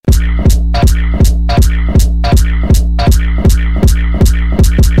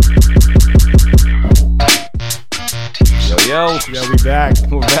Yo, Yeah, we back.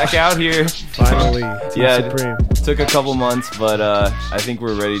 we're back out here. Finally. Team Yeah, Supreme. took a couple months, but I think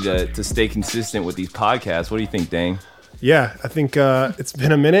we're ready to stay consistent with these podcasts. What do you think, Dane? Yeah, I think it's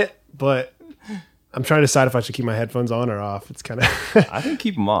been a minute, but I'm trying to decide if I should keep my headphones on or off. It's kind of... I think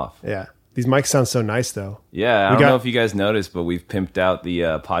keep them off. Yeah. These mics sound so nice, though. Yeah, I don't know if you guys noticed, but we've pimped out the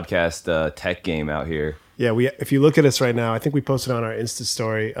podcast tech game out here. Yeah, if you look at us right now, I think we posted on our Insta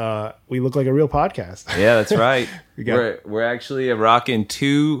story, we look like a real podcast. Yeah, that's right. got- we're actually rocking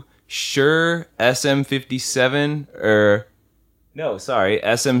two Shure SM57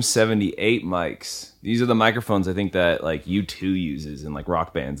 SM78 mics. These are the microphones I think that like U2 uses in like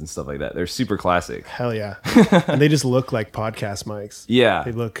rock bands and stuff like that. They're super classic. Hell yeah. And they just look like podcast mics. Yeah,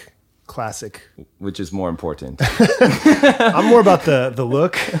 They look classic. which is more important. I'm more about the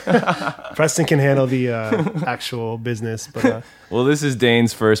look. Preston can handle the actual business, but Well, this is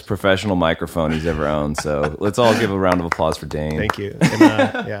Dane's first professional microphone he's ever owned, so let's all give a round of applause for Dane. thank you.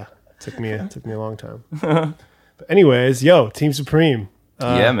 And, yeah, took me a long time. But anyways, Team Supreme.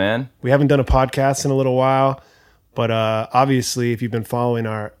 Yeah, man. We haven't done a podcast in a little while, but obviously, if you've been following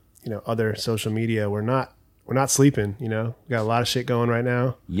our other social media, we're not sleeping. We got a lot of shit going right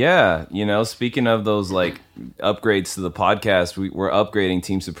now. Yeah, speaking of those like upgrades to the podcast, we're upgrading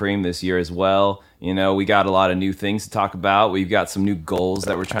Team Supreme this year as well. We got a lot of new things to talk about. We've got some new goals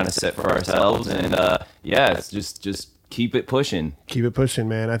that we're trying to set for ourselves, and it's just keep it pushing. Keep it pushing,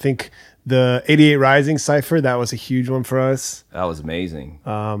 man. I think the 88 Rising Cypher, that was a huge one for us. That was amazing.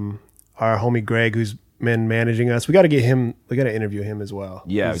 Our homie Greg, who's been managing us, we got to get him. We got to interview him as well.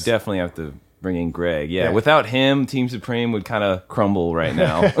 Yeah, we definitely have to bring in Greg. Yeah, Yeah. without him, Team Supreme would kind of crumble right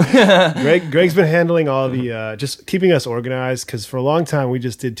now. Greg's been handling all the just keeping us organized, because for a long time we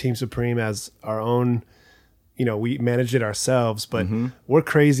just did Team Supreme as our own. We managed it ourselves, but we're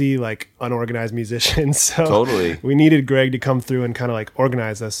crazy, like unorganized musicians. So Totally. we needed Greg to come through and kind of like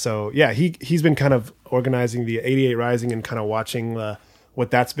organize us. So yeah, he's been kind of organizing the 88 Rising and kind of watching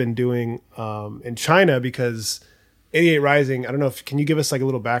what that's been doing in China, because 88 Rising, I don't know can you give us like a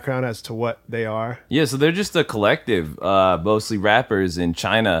little background as to what they are? Yeah, so they're just a collective, mostly rappers in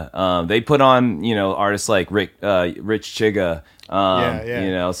China. They put on, artists like Rich Chiga.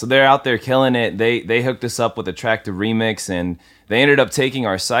 So they're out there killing it. They hooked us up with a track to remix, and they ended up taking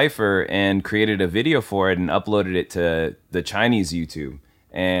our cipher and created a video for it and uploaded it to the Chinese YouTube.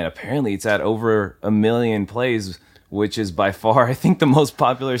 And apparently it's at over 1 million plays, which is by far, I think, the most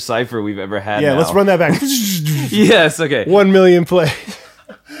popular cipher we've ever had. Yeah, now. let's run that back. Yes, okay. 1 million play.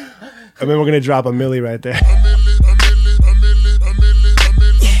 And then we're gonna drop a milli right there.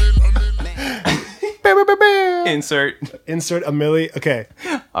 Insert a milli. Okay,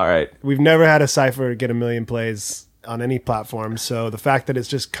 All right. we've never had a cipher get 1 million plays on any platform, so the fact that it's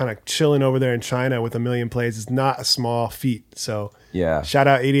just kind of chilling over there in China with 1 million plays is not a small feat. So Yeah. shout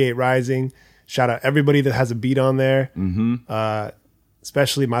out 88 Rising. Shout out everybody that has a beat on there.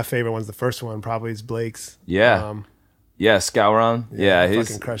 Especially my favorite one's the first one, probably is Blake's. Yeah. Yeah, Scouron. Yeah, he his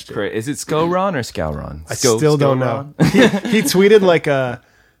fucking crushed it. Is it Scouron or Scouron? I still don't know. He tweeted like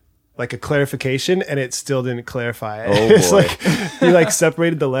a clarification, and it still didn't clarify it. Oh, It's boy. like he like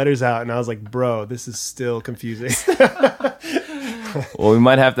separated the letters out, and I was like, bro, this is still confusing. Well, we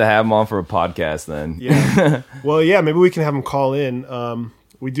might have to have him on for a podcast then. Yeah. Well, yeah, maybe we can have him call in.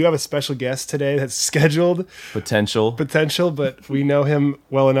 We do have a special guest today that's scheduled, Potential. but we know him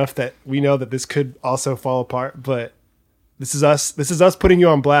well enough that we know that this could also fall apart. But this is us putting you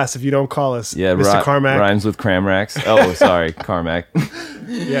on blast if you don't call us. Yeah, Mr. Carmack. rhymes with Cramrax. Oh, sorry, Carmack.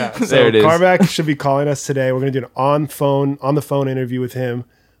 Yeah, so There it is. Carmack should be calling us today. We're gonna do an on the phone interview with him.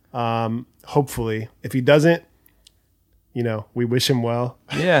 Hopefully, if he doesn't, we wish him well.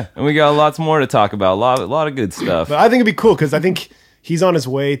 Yeah, and we got lots more to talk about. A lot of good stuff. But I think it'd be cool because I think he's on his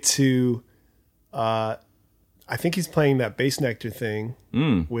way to. I think he's playing that Bass Nectar thing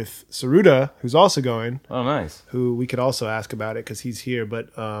with Saruda, who's also going. Oh, nice. Who we could also ask about it because he's here.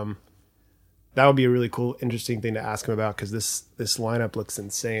 But that would be a really cool, interesting thing to ask him about, because this lineup looks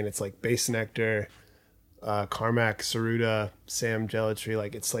insane. It's like Bass Nectar, Carmack, Saruda, Sam Gelatry.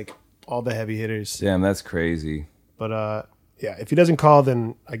 Like it's like all the heavy hitters. Damn, that's crazy. But yeah, if he doesn't call,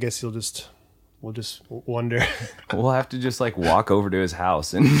 then I guess we'll just wonder. We'll have to just like walk over to his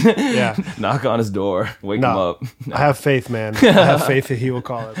house and Yeah. knock on his door, wake him No, up. I have faith, man. I have faith that he will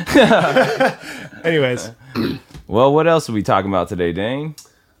call it. Anyways, Well, what else are we talking about today, Dane?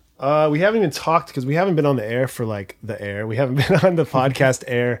 we haven't even talked because we haven't been on the air for like the air. We haven't been on the podcast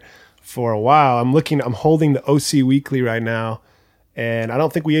air for a while. I'm holding the OC Weekly right now, And I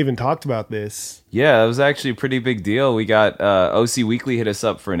don't think we even talked about this. Yeah, it was actually a pretty big deal. We got OC Weekly hit us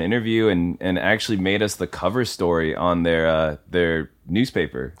up for an interview and actually made us the cover story on their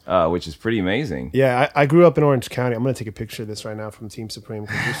newspaper, which is pretty amazing. Yeah, I grew up in Orange County. I'm going to take a picture of this right now from Team Supreme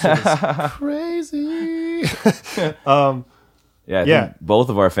because this shit is crazy. I think both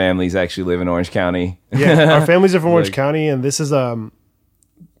of our families actually live in Orange County. Yeah, our families are from Orange County, and this is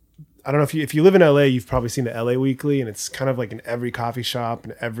I don't know if you live in LA, you've probably seen the LA Weekly, and it's kind of like in every coffee shop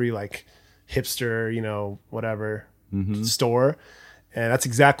and every like hipster, whatever store. And that's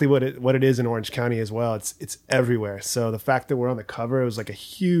exactly what it is in Orange County as well. It's everywhere. So the fact that we're on the cover, it was like a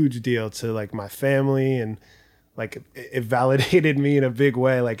huge deal to like my family, and like it validated me in a big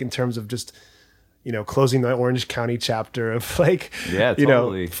way, like in terms of just closing the Orange County chapter of like,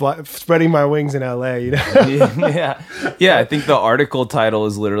 totally. Spreading my wings in LA, yeah. I think the article title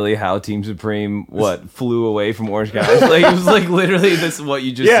is literally how Team Supreme flew away from Orange County. It was like literally this is what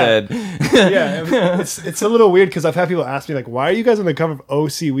you just said. It's a little weird because I've had people ask me like, why are you guys on the cover of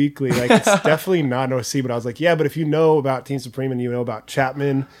OC Weekly? Like, it's definitely not an OC, but I was like, yeah, but if you know about Team Supreme and you know about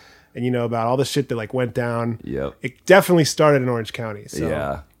Chapman and you know about all the shit that like went down, it definitely started in Orange County.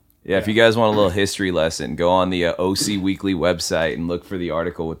 So. Yeah, if you guys want a little history lesson, go on the OC Weekly website and look for the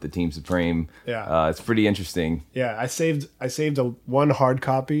article with the Team Supreme. Yeah, it's pretty interesting. Yeah, I saved one hard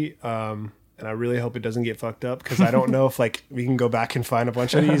copy, and I really hope it doesn't get fucked up because I don't know if like we can go back and find a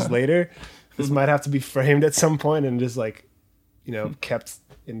bunch of these later. This might have to be framed at some point and just like kept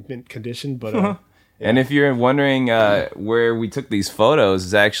in mint condition. But and if you're wondering where we took these photos,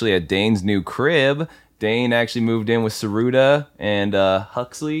 it's actually at Dane's new crib. Dane actually moved in with Saruda and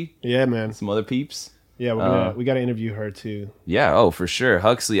Huxley. Yeah, man. Some other peeps. Yeah, we got to interview her too. Yeah, oh, for sure.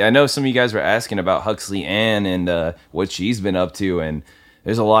 Huxley. I know some of you guys were asking about Huxley Ann and what she's been up to, and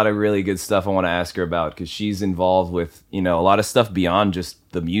there's a lot of really good stuff I want to ask her about because she's involved with, a lot of stuff beyond just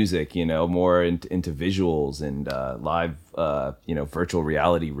the music, more into visuals and live, virtual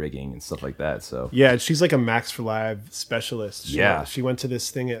reality rigging and stuff like that. So yeah, she's like a Max for Live specialist. She went to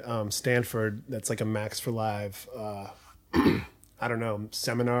this thing at Stanford that's like a Max for Live, I don't know,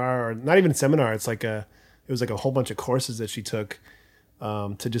 seminar or not even seminar. It was like a whole bunch of courses that she took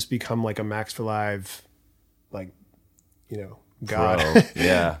to just become like a Max for Live, like, God. Bro,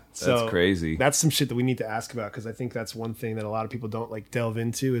 yeah, that's crazy. That's some shit that we need to ask about because I think that's one thing that a lot of people don't like delve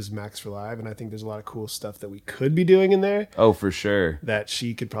into is Max for Live, and I think there's a lot of cool stuff that we could be doing in there. Oh, for sure. That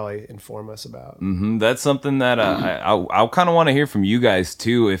she could probably inform us about. Mm-hmm. That's something that I kind of want to hear from you guys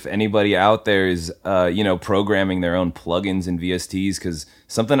too. If anybody out there is programming their own plugins and VSTs, because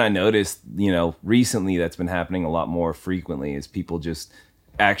something I noticed recently that's been happening a lot more frequently is people just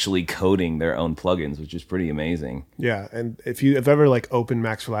actually coding their own plugins, which is pretty amazing. Yeah, and if you've ever like opened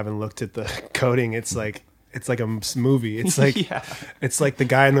Max for Live and looked at the coding, it's like a movie. It's like it's like the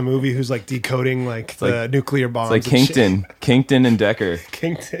guy in the movie who's like decoding like the nuclear bombs. It's like Kinkton and Decker.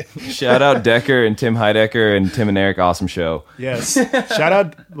 Kinkton. Shout out Decker and Tim Heidecker and Tim and Eric. Awesome show. Yes. Shout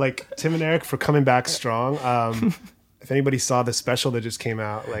out like Tim and Eric for coming back strong. If anybody saw the special that just came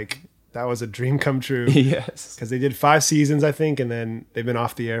out, like that was a dream come true. Yes. Because they did 5 seasons, I think, and then they've been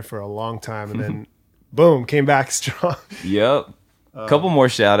off the air for a long time, and then boom, came back strong. Yep. A couple more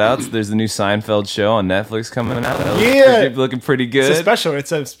shout outs. There's the new Seinfeld show on Netflix coming out. Looking pretty good. It's a special.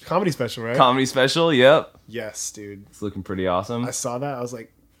 It's a comedy special, right? Comedy special, yep. Yes, dude. It's looking pretty awesome. I saw that. I was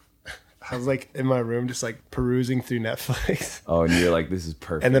like in my room just like perusing through Netflix. Oh, and you're like, this is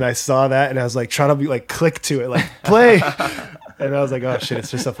perfect. And then I saw that and I was like trying to be like click to it, like play. And I was like, oh shit, it's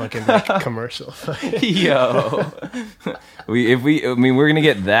just a fucking like commercial. Yo. We're gonna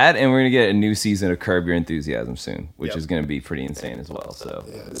get that, and we're gonna get a new season of Curb Your Enthusiasm soon, which is gonna be pretty insane as well. So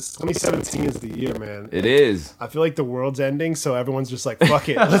 2017 is the year, man. It is. I feel like the world's ending, so everyone's just like, fuck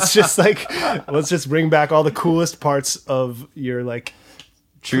it. Let's just bring back all the coolest parts of your like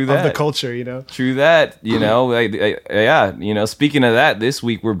True that. Of the culture, True that, yeah. Speaking of that, this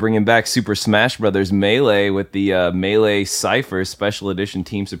week we're bringing back Super Smash Brothers Melee with the Melee Cypher Special Edition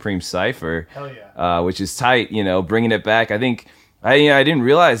Team Supreme Cypher. Hell yeah. Which is tight, bringing it back. I think I didn't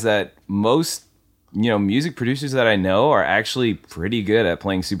realize that most music producers that I know are actually pretty good at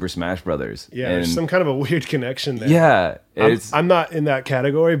playing Super Smash Brothers. Yeah, there's some kind of a weird connection there. Yeah. I'm not in that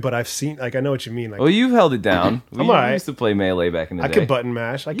category, but I've seen, like, I know what you mean. Like, well, you've held it down. I'm all right. used to play Melee back in the day. I could button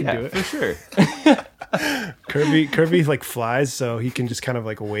mash. I could do it. For sure. Kirby like flies, so he can just kind of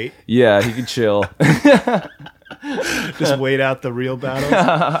like wait. Yeah, he can chill. Just wait out the real battles.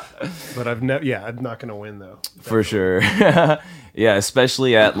 But I'm not going to win though. For sure. Yeah,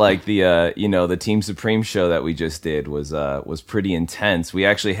 especially at like the Team Supreme show that we just did was pretty intense. We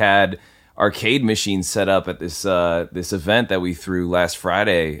actually had arcade machines set up at this this event that we threw last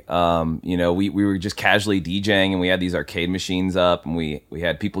Friday. You know, we were just casually DJing, and we had these arcade machines up, and we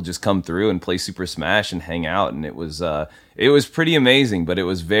had people just come through and play Super Smash and hang out, and it was pretty amazing, but it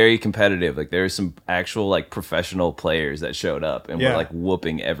was very competitive. Like there were some actual like professional players that showed up and were like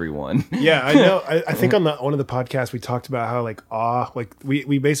whooping everyone. Yeah, I know. I think on one of the podcasts we talked about how like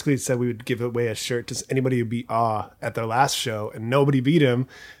we basically said we would give away a shirt to anybody who beat at their last show, and nobody beat him.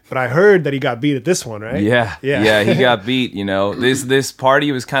 But I heard that he got beat at this one, right? Yeah, he got beat. You know, this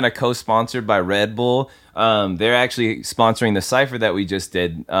party was kind of co-sponsored by Red Bull. They're actually sponsoring the Cypher that we just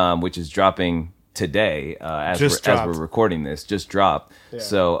did, which is dropping today as we're recording this. Just dropped. Yeah.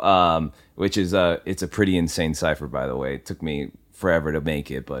 So, which is it's a pretty insane Cypher, by the way. It took me forever to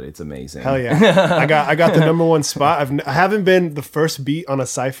make it, but it's amazing. Hell yeah. I got the number one spot. I haven't been the first beat on a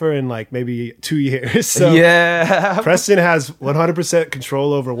Cypher in like maybe 2 years. So yeah, Preston has 100%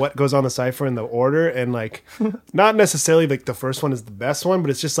 control over what goes on the Cypher in the order, and like not necessarily like the first one is the best one, but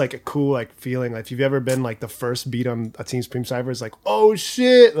it's just like a cool like feeling. Like if you've ever been like the first beat on a Team Supreme Cypher, it's like, oh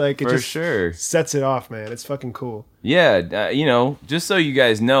shit, like it for just sure sets it off, man. It's fucking cool. Yeah, you know, just so you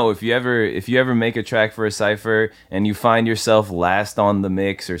guys know, if you ever make a track for a Cypher and you find yourself last on the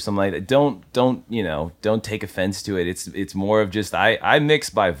mix or something like that, don't take offense to it. It's more of just I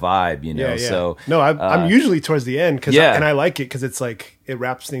mix by vibe, you know. Yeah, yeah. So no, I'm usually towards the end and I like it because it's like it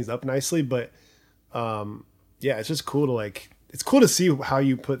wraps things up nicely. But it's just cool to like. It's cool to see how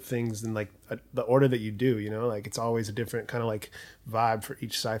you put things in like the order that you do, you know, like it's always a different kind of like vibe for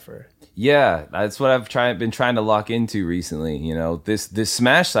each Cypher. Yeah, that's what I've been trying to lock into recently. You know, this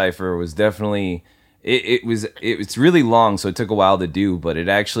Smash Cypher was definitely it's really long, so it took a while to do, but it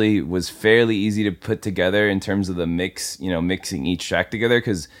actually was fairly easy to put together in terms of the mix, you know, mixing each track together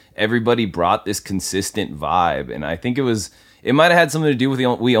because everybody brought this consistent vibe, and I think it might have had something to do with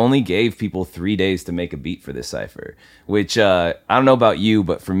we only gave people 3 days to make a beat for this Cypher, which I don't know about you,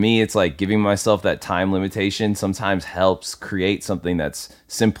 but for me, it's like giving myself that time limitation sometimes helps create something that's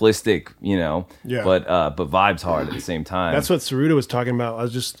simplistic, you know, but vibes hard at the same time. That's what Saruda was talking about. I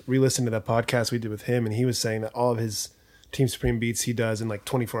was just re-listening to that podcast we did with him, and he was saying that all of his Team Supreme beats he does in like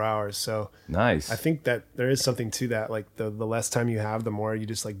 24 hours. So nice. I think that there is something to that. Like the less time you have, the more you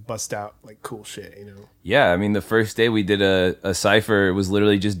just like bust out like cool shit, you know? Yeah. I mean, the first day we did a Cypher, it was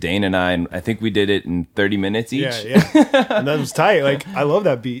literally just Dane and I think we did it in 30 minutes each. Yeah. And that was tight. Like I love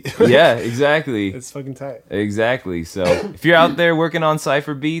that beat. Yeah, exactly. It's fucking tight. Exactly. So if you're out there working on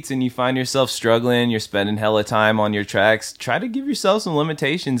Cypher beats and you find yourself struggling, you're spending hella time on your tracks, try to give yourself some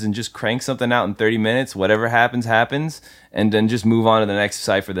limitations and just crank something out in 30 minutes. Whatever happens. And then just move on to the next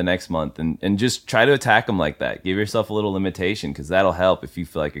Cypher the next month and just try to attack them like that. Give yourself a little limitation because that'll help if you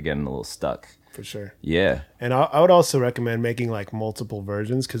feel like you're getting a little stuck. For sure. Yeah. And I would also recommend making like multiple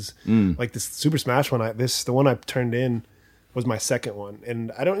versions because like this Super Smash one, the one I turned in was my second one.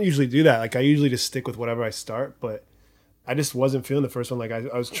 And I don't usually do that. Like I usually just stick with whatever I start, but I just wasn't feeling the first one. Like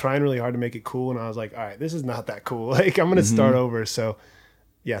I was trying really hard to make it cool and I was like, all right, this is not that cool. Like I'm going to start over. So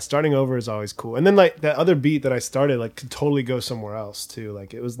yeah, starting over is always cool. And then like that other beat that I started like could totally go somewhere else too.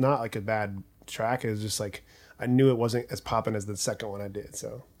 Like it was not like a bad track. It was just like I knew it wasn't as popping as the second one I did.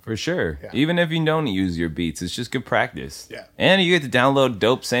 So for sure. Yeah. Even if you don't use your beats, it's just good practice. Yeah. And you get to download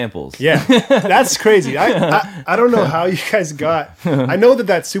dope samples. Yeah. That's crazy. I don't know how you guys got. I know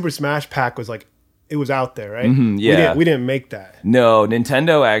that Super Smash pack was like it was out there, right? Mm-hmm, yeah. We didn't make that. No,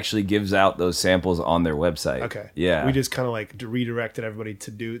 Nintendo actually gives out those samples on their website. Okay. Yeah. We just kind of like redirected everybody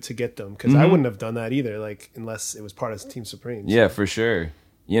to get them because I wouldn't have done that either, like unless it was part of Team Supreme. So. Yeah, for sure.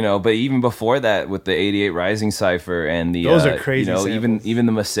 You know, but even before that, with the 88 Rising Cypher and the those are crazy. You know, samples. even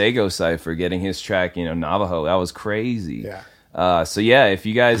the Masego Cypher getting his track, you know, Navajo, that was crazy. Yeah. So yeah, if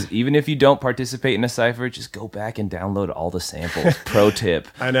you guys, even if you don't participate in a Cypher, just go back and download all the samples. Pro tip.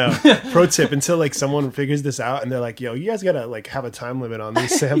 I know. Pro tip until like someone figures this out and they're like, yo, you guys gotta like have a time limit on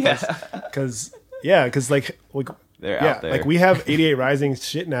these samples because like they're out there. Like we have 88 Rising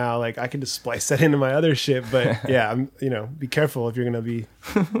shit now. Like I can just splice that into my other shit, but yeah, I'm be careful if you're gonna be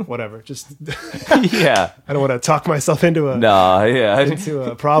whatever. Just yeah, I don't want to talk myself into a into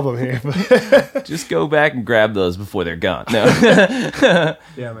a problem here. But just go back and grab those before they're gone. No,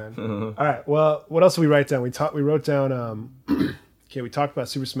 yeah, man. All right. Well, what else did we write down? We wrote down. Okay, we talked about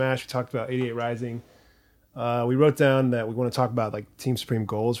Super Smash. We talked about 88 Rising. We wrote down that we want to talk about like Team Supreme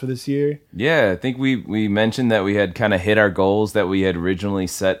goals for this year. Yeah, I think we mentioned that we had kind of hit our goals that we had originally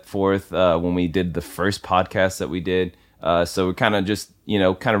set forth when we did the first podcast that we did. So we're kind of just,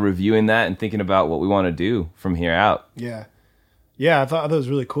 kind of reviewing that and thinking about what we want to do from here out. Yeah. Yeah, I thought that was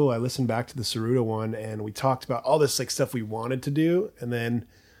really cool. I listened back to the Saruda one and we talked about all this like stuff we wanted to do. And then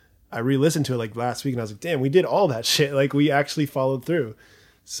I re-listened to it like last week and I was like, damn, we did all that shit. Like we actually followed through.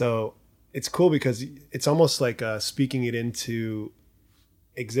 So it's cool because it's almost like speaking it into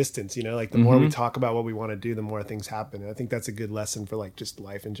existence, you know, like the more we talk about what we want to do, the more things happen. And I think that's a good lesson for like just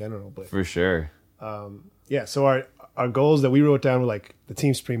life in general. But for sure. Yeah. So our goals that we wrote down were like the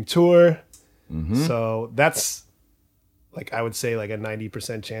Team Supreme tour. So that's like, I would say like a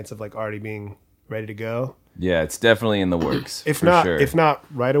 90% chance of like already being ready to go. Yeah, it's definitely in the works. If not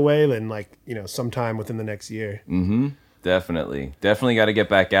right away, then like, you know, sometime within the next year. Definitely got to get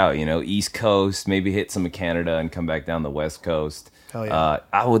back out, you know, East Coast, maybe hit some of Canada and come back down the West Coast. Hell yeah.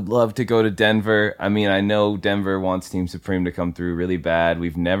 I would love to go to Denver. I mean, I know Denver wants Team Supreme to come through really bad.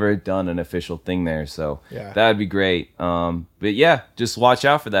 We've never done an official thing there, so that'd be great. But yeah, just watch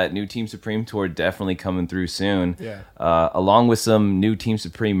out for that new Team Supreme tour definitely coming through soon. Yeah. Along with some new Team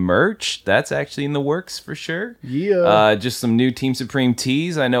Supreme merch. That's actually in the works for sure. Yeah. Just some new Team Supreme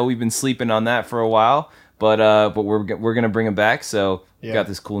tees. I know we've been sleeping on that for a while. But we're gonna bring them back. So we got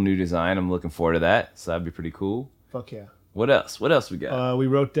this cool new design. I'm looking forward to that. So that'd be pretty cool. Fuck yeah. What else? What else we got? We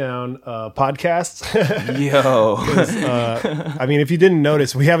wrote down podcasts. Yo. I mean, if you didn't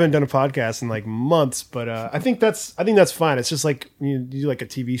notice, we haven't done a podcast in like months. But I think that's fine. It's just like you do like a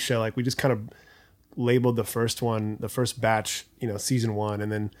TV show. Like we just kind of labeled the first batch, you know, season 1,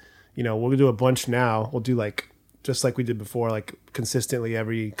 and then you know we'll do a bunch now. We'll do like just like we did before, like consistently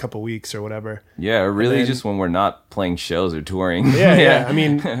every couple weeks or whatever. Yeah, or really just when we're not playing shows or touring. Yeah. I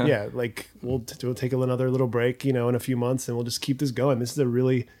mean, yeah, like we'll take another little break, you know, in a few months, and we'll just keep this going. This is a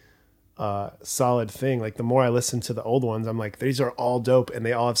really solid thing. Like the more I listen to the old ones, I'm like, these are all dope, and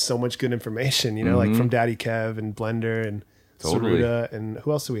they all have so much good information, you know, like from Daddy Kev and Blender and Saruda, and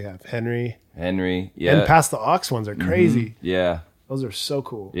who else do we have? Henry, yeah. And Past the Aux ones are crazy. Yeah. Those are so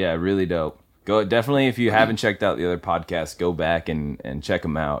cool. Yeah, really dope. Go definitely, if you haven't checked out the other podcasts, go back and check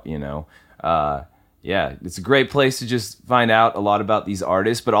them out, you know. Yeah, it's a great place to just find out a lot about these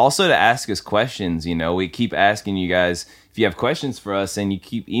artists, but also to ask us questions, you know. We keep asking you guys if you have questions for us, and you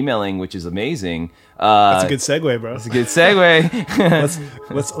keep emailing, which is amazing. That's a good segue, bro. That's a good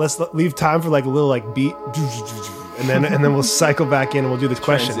segue. let's leave time for like a little like beat, and then we'll cycle back in and we'll do the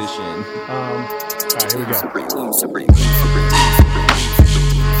questions. Transition. All right, here we go.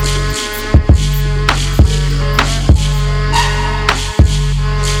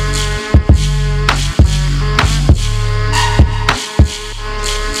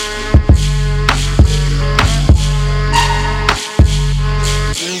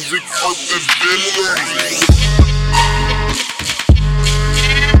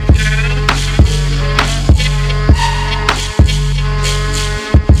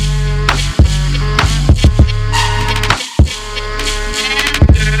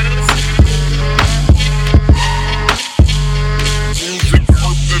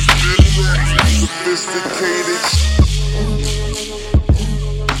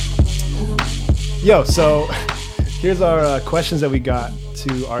 Yo, so here's our questions that we got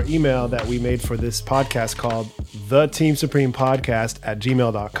to our email that we made for this podcast called The Team Supreme Podcast at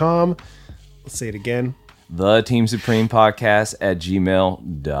gmail.com. Let's say it again. The Team Supreme Podcast at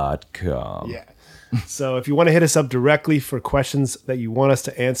gmail.com. Yeah. So if you want to hit us up directly for questions that you want us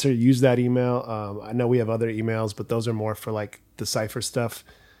to answer, use that email. I know we have other emails, but those are more for like the Cypher stuff.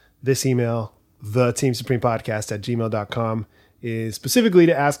 This email, The Team Supreme Podcast at gmail.com, is specifically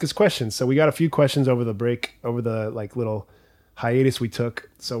to ask us questions. So we got a few questions over the break, over the like little hiatus we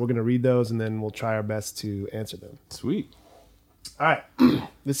took. So we're going to read those and then we'll try our best to answer them. Sweet. All right.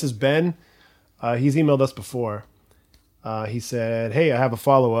 This is Ben. He's emailed us before. He said, hey, I have a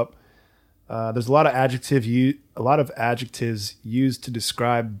follow-up. There's a lot of adjectives used to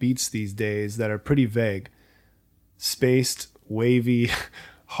describe beats these days that are pretty vague. Spaced, wavy,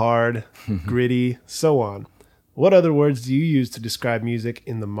 hard, gritty, so on. What other words do you use to describe music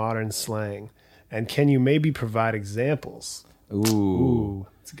in the modern slang? And can you maybe provide examples? Ooh,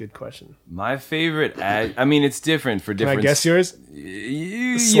 that's a good question. My favorite I mean, it's different for different... Can I guess yours?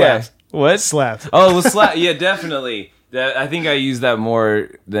 Yeah. What? Slap. Oh, well, slap. Yeah, definitely. I think I use that more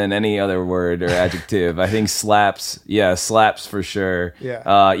than any other word or adjective. I think slaps. Yeah, slaps for sure.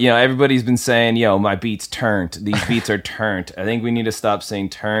 Yeah. You know, everybody's been saying, yo, my beat's turnt. These beats are turnt. I think we need to stop saying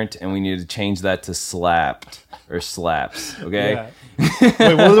turnt, and we need to change that to slapped or slaps. Okay. Yeah.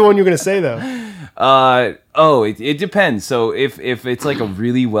 Wait, what was the one you were gonna say though? It depends. So if it's like a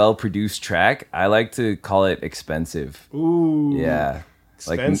really well produced track, I like to call it expensive. Ooh. Yeah.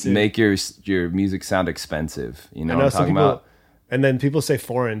 Expensive. Like make your music sound expensive. You know what I'm talking about? And then people say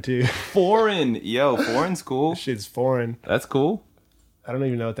foreign too. Foreign. Yo, foreign's cool. Shit's foreign. That's cool. I don't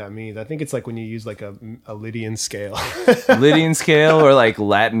even know what that means. I think it's like when you use like a Lydian scale. Lydian scale or like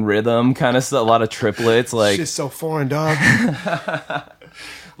Latin rhythm kind of stuff. A lot of triplets. Like, it's just so foreign, dog.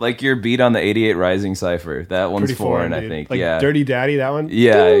 Like your beat on the 88 Rising Cipher. That one's foreign, I think. Like yeah. Dirty Daddy, that one?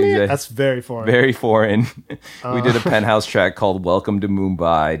 Yeah. Exactly. That's very foreign. Very foreign. We did a Penthouse track called Welcome to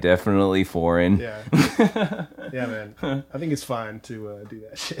Mumbai. Definitely foreign. Yeah. Yeah, man. I think it's fine to do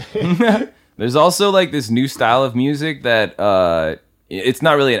that shit. There's also like this new style of music that it's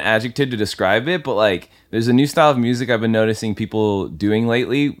not really an adjective to describe it, but like there's a new style of music I've been noticing people doing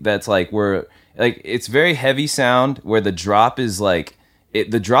lately that's like it's very heavy sound where the drop is like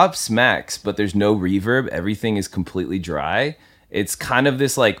the drop smacks, but there's no reverb. Everything is completely dry. It's kind of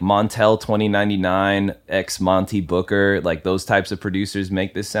this like Montel 2099 x Monty Booker, like those types of producers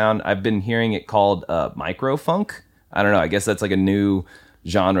make this sound. I've been hearing it called micro funk. I don't know. I guess that's like a new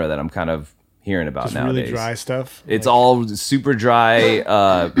genre that I'm kind of hearing about just nowadays. Really dry stuff. It's all super dry,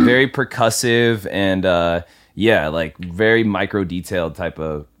 very percussive, and like very micro detailed type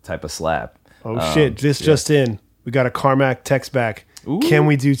of slap. Oh shit! Just in, we got a Carmack text back. Ooh. Can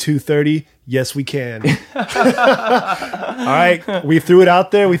we do 2:30? Yes, we can. All right, we threw it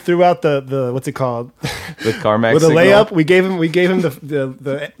out there. We threw out the what's it called? The Carmack with a signal. layup. We gave him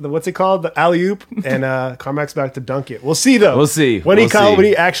the what's it called? The alley oop, and Carmack's back to dunk it. We'll see though. We'll see when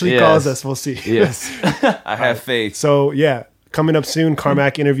he actually calls us. We'll see. Yes, I have faith. So yeah, coming up soon.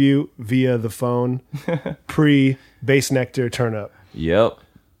 Carmack interview via the phone. Pre Bass Nectar turn up. Yep.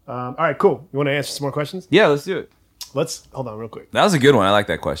 All right, cool. You want to answer some more questions? Yeah, let's do it. Let's hold on real quick. That was a good one. I like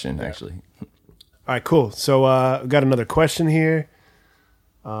that question, actually. All right, cool. So we got another question here.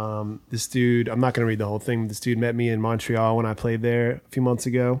 This dude, I'm not going to read the whole thing. This dude met me in Montreal when I played there a few months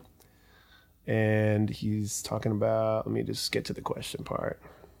ago. And he's talking about, let me just get to the question part.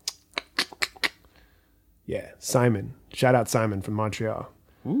 Yeah, Simon. Shout out Simon from Montreal.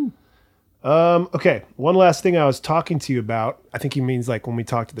 Ooh. Okay, one last thing I was talking to you about. I think he means like when we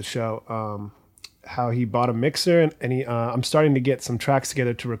talked to the show. How he bought a mixer and I'm starting to get some tracks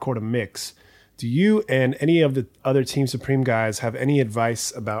together to record a mix. Do you and any of the other Team Supreme guys have any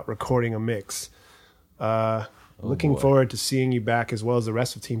advice about recording a mix? Looking forward to seeing you back as well as the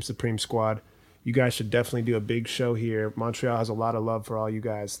rest of Team Supreme squad. You guys should definitely do a big show here. Montreal has a lot of love for all you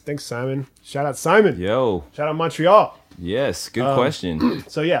guys. Thanks, Simon. Shout out Simon. Yo. Shout out Montreal. Yes, good question.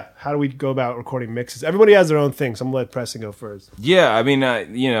 So yeah, how do we go about recording mixes? Everybody has their own thing, so I'm gonna let Preston go first. Yeah, I mean,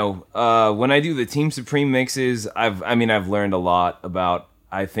 when I do the Team Supreme mixes, I've learned a lot about,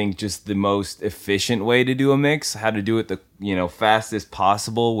 I think, just the most efficient way to do a mix, how to do it the fastest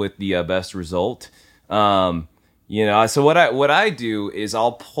possible with the best result. So what I do is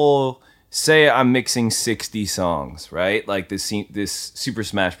I'll pull. Say I'm mixing 60 songs, right? Like this Super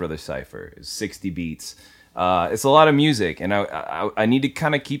Smash Brothers Cypher is 60 beats. It's a lot of music, and I need to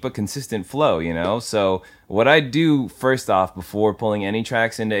kind of keep a consistent flow, So what I do first off before pulling any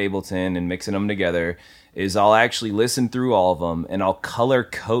tracks into Ableton and mixing them together is I'll actually listen through all of them and I'll color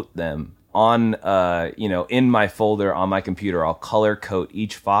code them on, in my folder on my computer. I'll color code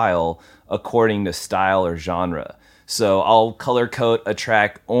each file according to style or genre. So I'll color code a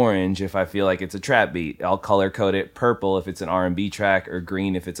track orange if I feel like it's a trap beat. I'll color code it purple if it's an R&B track, or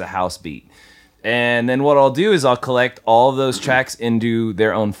green if it's a house beat. And then what I'll do is I'll collect all of those tracks into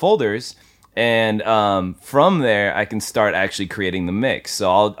their own folders, and from there I can start actually creating the mix.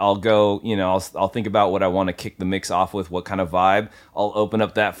 So I'll go, I'll think about what I want to kick the mix off with, what kind of vibe. I'll open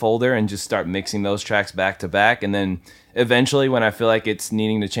up that folder and just start mixing those tracks back to back, and then eventually when I feel like it's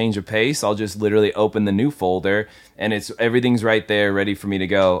needing to change a pace, I'll just literally open the new folder and everything's right there ready for me to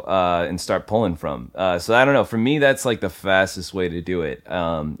go and start pulling from. So I don't know, for me that's like the fastest way to do it.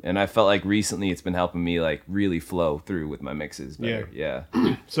 And I felt like recently it's been helping me like really flow through with my mixes better. Yeah.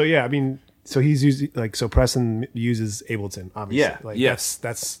 So yeah, I mean, so he's using Preston uses Ableton, obviously. Yeah.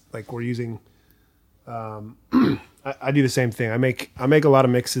 That's like we're using I do the same thing. I make a lot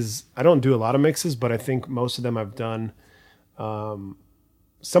of mixes. I don't do a lot of mixes, but I think most of them I've done.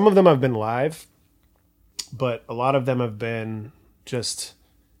 Some of them I've been live, but a lot of them have been just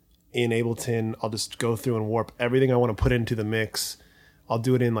in Ableton. I'll just go through and warp everything I want to put into the mix. I'll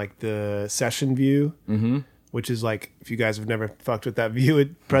do it in like the session view, which is like, if you guys have never fucked with that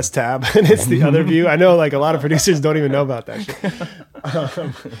view, press tab and it's the other view. I know like a lot of producers don't even know about that shit.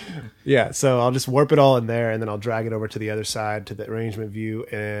 Yeah, so I'll just warp it all in there, and then I'll drag it over to the other side to the arrangement view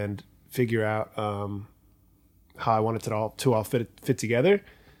and figure out how I want it to all fit together.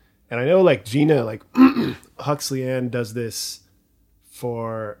 And I know like Gina, like Huxley Ann does this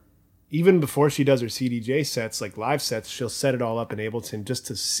for, even before she does her CDJ sets, like live sets, she'll set it all up in Ableton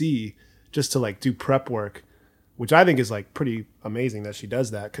just to like do prep work which I think is like pretty amazing that she does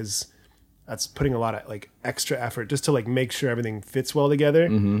that, because that's putting a lot of like extra effort just to like make sure everything fits well together.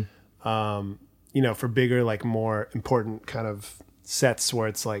 You know, for bigger, like more important kind of sets where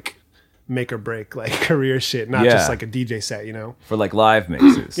it's like make or break, like career shit, not just like a DJ set, you know, for like live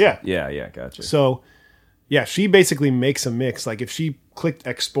mixes. yeah, Gotcha. So yeah, she basically makes a mix. Like if she clicked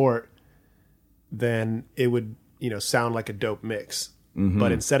export, then it would, you know, sound like a dope mix.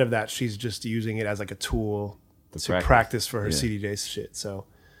 But instead of that, she's just using it as like a tool to practice for her CDJ shit. So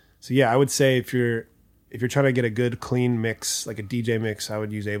yeah, I would say if you're trying to get a good clean mix, like a DJ mix, I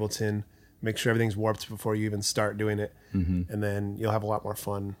would use Ableton. Make sure everything's warped before you even start doing it, and then you'll have a lot more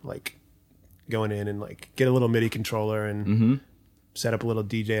fun, like going in and like get a little MIDI controller and set up a little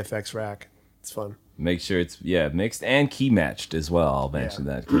DJ effects rack. It's fun. Make sure it's mixed and key matched as well. I'll mention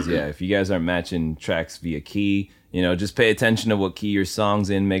that because if you guys aren't matching tracks via key, you know, just pay attention to what key your song's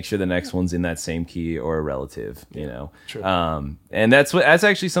in. Make sure the next one's in that same key or a relative. You know, True. And that's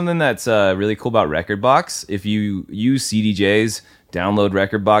actually something that's really cool about Rekordbox. If you use CDJs, download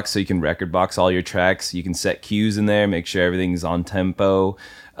Rekordbox so you can Rekordbox all your tracks. You can set cues in there, make sure everything's on tempo.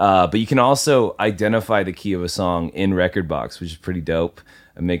 But you can also identify the key of a song in Rekordbox, which is pretty dope.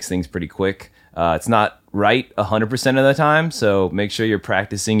 It makes things pretty quick. It's not right 100% of the time, so make sure you're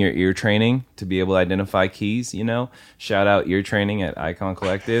practicing your ear training to be able to identify keys, you know? Shout out ear training at Icon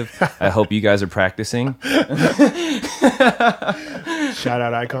Collective. I hope you guys are practicing. Shout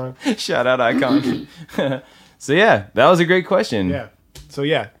out Icon. Shout out Icon. So yeah, that was a great question. Yeah. So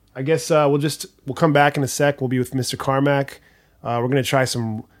yeah, I guess we'll come back in a sec. We'll be with Mr. Carmack. We're going to try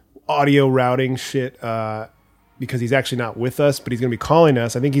some audio routing shit because he's actually not with us, but he's going to be calling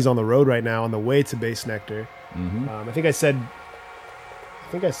us. I think he's on the road right now on the way to Bass Nectar. I think I said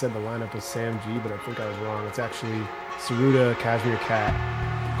the lineup was Sam G, but I think I was wrong. It's actually Saruda, Cashmere Cat,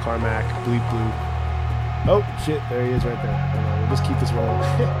 Carmack, Bleep Bloop. Oh shit, there he is right there. Hold on, we'll just keep this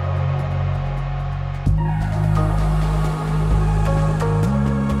rolling.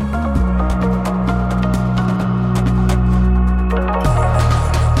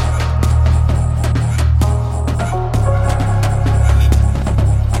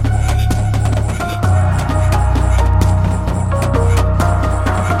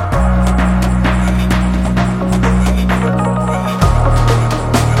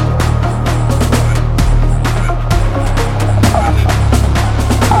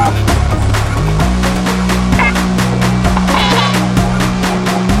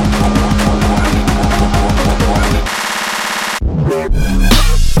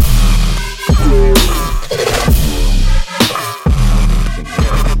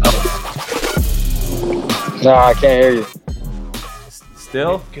 No, I can't hear you.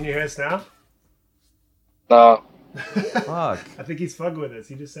 Still? Can you hear us now? No. Fuck. I think he's fucking with us.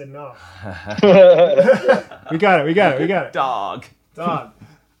 He just said no. We got it. Dog.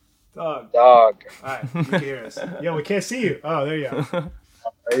 All right, you can hear us. Yo, we can't see you. Oh, there you go.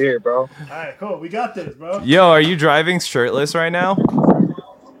 Right here, bro. All right, cool. We got this, bro. Yo, are you driving shirtless right now?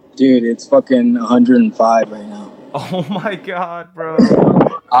 Dude, it's fucking 105 right now. Oh my god, bro.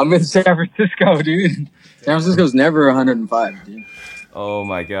 I'm in San Francisco, dude. San Francisco's never 105, dude. Oh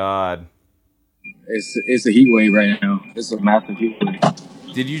my god. It's a heat wave right now. It's a massive heat wave.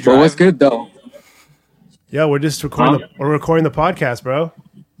 Did you drive? But what's good though? Yeah, we're just recording. We're recording the podcast, bro.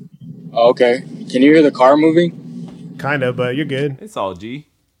 Oh, okay. Can you hear the car moving? Kind of, but you're good. It's all G.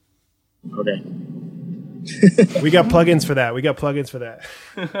 Okay. We got plugins for that.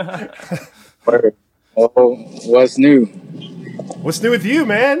 Oh, what's new? What's new with you,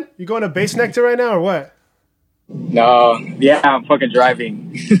 man? You going to Bass Nectar right now or what? No, yeah, I'm fucking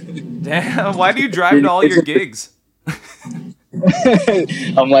driving. Damn, why do you drive to all your gigs?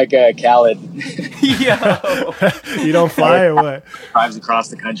 I'm like Khaled. Yo. You don't fly or what? Drives across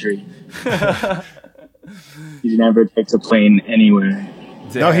the country. He never takes a plane anywhere.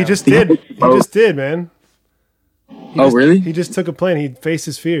 Damn. No, he just did. He just did, man. Really? He just took a plane. He faced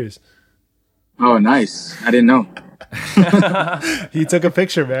his fears. Oh, nice. I didn't know. He took a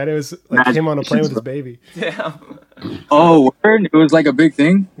picture, man. It was like him on a plane with his baby. Damn. Oh, word? It was like a big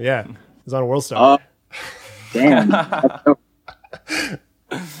thing? Yeah. It was on World Star. Damn.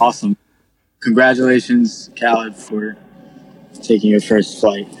 Awesome. Congratulations, Khaled, for taking your first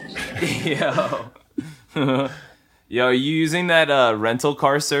flight. Yo. Yo, are you using that rental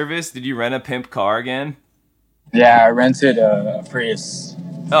car service? Did you rent a pimp car again? Yeah, I rented a Prius.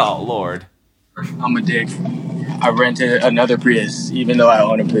 Oh, Lord. I'm a dick. I rented another Prius, even though I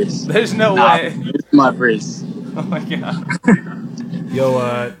own a Prius. There's no way. It's my Prius. Oh, my God.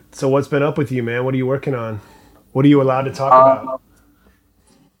 Yo, so what's been up with you, man? What are you working on? What are you allowed to talk about?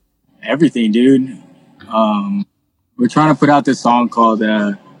 Everything, dude. we're trying to put out this song called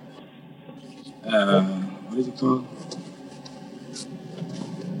what is it called?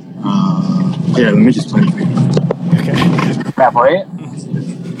 Yeah, let me just play it for you. Okay. Can I play it?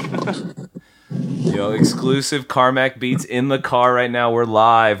 Yo, exclusive Carmack beats in the car right now. We're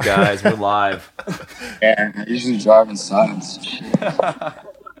live, guys. We're live. Yeah, I usually drive in silence.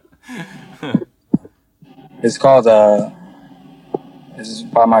 It's called this is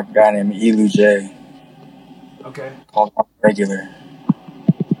by my guy named Elu J. Okay. Called Regular.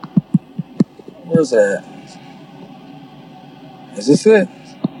 Where's that? Is this it?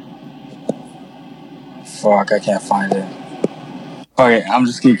 Fuck, I can't find it. Okay, I'm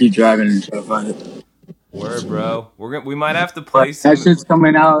just gonna keep driving and try to find it. Word, bro. We might have to play some. That shit's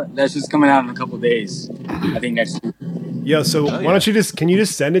coming out. That shit's coming out in a couple days. I think next week. Yo, so why don't you can you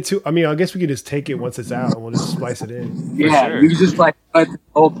just send it to? I mean, I guess we could just take it once it's out and we'll just splice it in. Yeah, sure. you can just like cut the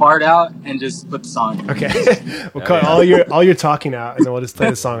whole part out and just put the song in. Okay, we'll cut all your talking out and then we'll just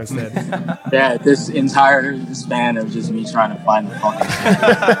play the song instead. Yeah, this entire span of just me trying to find the fucking song.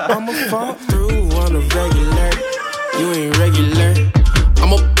 I'ma fall through on a regular. You ain't regular.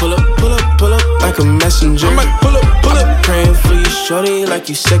 I'ma pull up like a messenger. I might pull up. Praying for you, shorty, like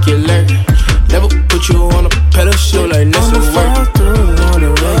you secular. Never put you on a pedestal like this will work. I'ma fall through on a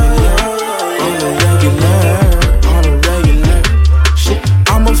regular. Shit,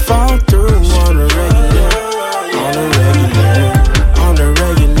 I'ma fall through on a regular.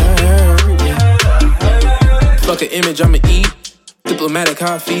 Yeah. Fuck an image, I'ma eat. Diplomatic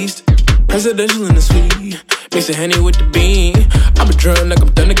high feast. Presidential in the suite. Mix a Henny with the bean. I been drunk like I'm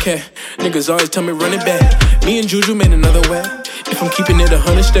Thundercat. Niggas always tell me run it back. Me and Juju made another way. If I'm keeping it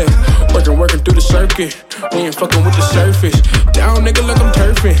 100 steps. Working through the circuit. We ain't fucking with the surface. Down nigga like I'm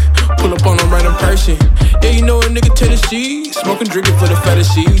turfing. Pull up on them right in person. Yeah, you know a nigga Tennessee. Smoking, drinking for the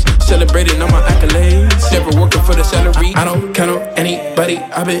fantasies. Celebrating on my accolades. Never working for the salary. I don't count on anybody.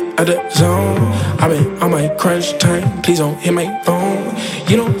 I been at the zone. I been on my crunch time. Please don't hit my phone.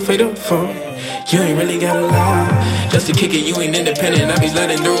 You don't fade the phone. You ain't really gotta lie. Just to kick it, you ain't independent. I be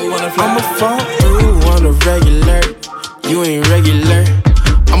letting through on a fly. I'ma fall through on a regular. You ain't regular.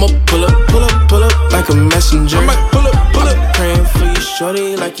 I'ma pull up like a messenger. I might pull up. Praying for you,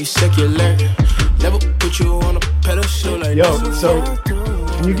 shorty, like you secular. Never put you on a pedestal like Yo, so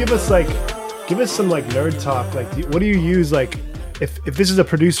can you give us some nerd talk? Like, what do you use? Like, if this is a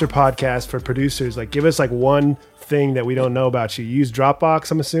producer podcast for producers, like, give us like one thing that we don't know about you. You use Dropbox,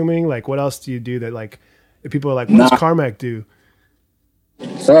 I'm assuming. Like, what else do you do that, like, if people are like, what does Carmack do?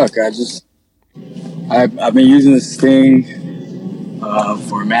 Fuck, I've been using this thing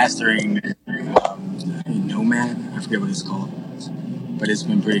for mastering Nomad. I forget what it's called, but it's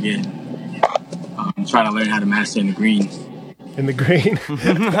been pretty good. I'm trying to learn how to master in the green. In the green?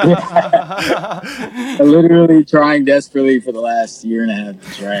 I'm literally trying desperately for the last year and a half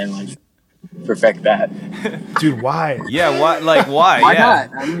to try and like perfect that. Dude, why? Yeah, why? Like, why? Why Yeah.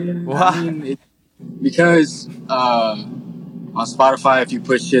 not? Because on Spotify, if you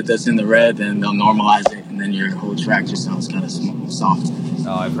put shit that's in the red, then they'll normalize it, and then your whole track just sounds kind of soft.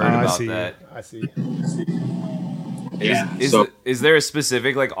 Oh, I've heard about that. I see. Yeah. Is there a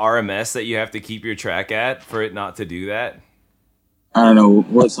specific like RMS that you have to keep your track at for it not to do that? I don't know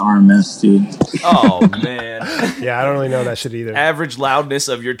what's RMS, dude. Oh man. Yeah, I don't really know that shit either. Average loudness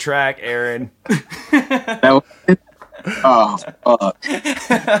of your track, Aaron. Oh, fuck.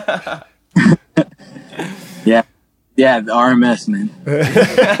 Yeah, the RMS, man.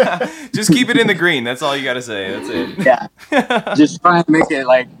 Just keep it in the green. That's all you got to say. That's it. Yeah. Just try and make it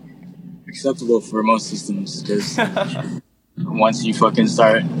like acceptable for most systems, because once you fucking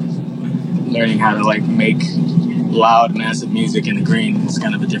start learning how to like make loud, massive music in the green, it's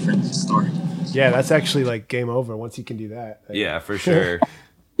kind of a different story. Yeah, that's actually like game over once you can do that. Like, Yeah, for sure. You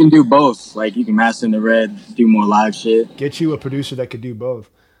can do both. Like, you can master in the red, do more live shit. Get you a producer that could do both.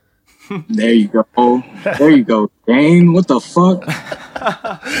 There you go. There you go. Dane, what the fuck?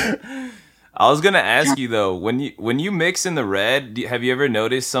 I was gonna ask you though, when you mix in the red, have you ever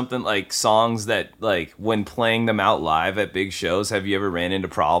noticed something like songs that like when playing them out live at big shows, have you ever ran into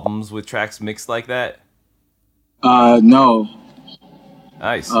problems with tracks mixed like that? No.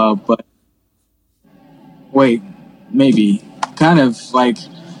 Nice. But wait, maybe kind of like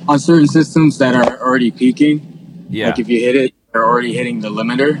on certain systems that are already peaking. Yeah. Like if you hit it, you're already hitting the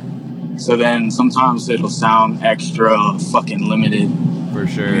limiter. So then sometimes it'll sound extra fucking limited. For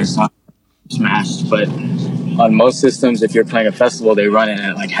sure. It's not smashed, but on most systems, if you're playing a festival, they run it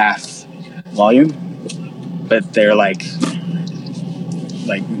at like half volume, but they're like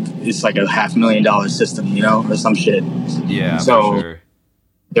it's like a $500,000 system, you know, or some shit. Yeah, So for sure.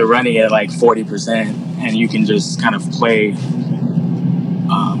 they're running at like 40%, and you can just kind of play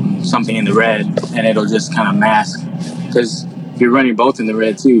something in the red, and it'll just kind of mask. Because you're running both in the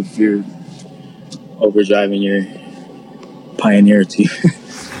red too if you're overdriving your Pioneer too.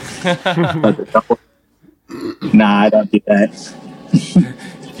 Nah, I don't do that.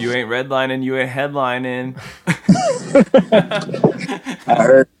 If you ain't redlining, you ain't headlining. I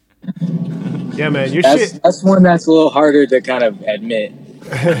heard. Yeah, man, your That's, shit. that's one that's a little harder to kind of admit.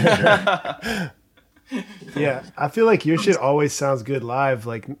 Yeah, I feel like your shit always sounds good live.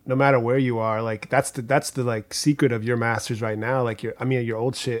 Like no matter where you are, like that's the like secret of your masters right now. Like your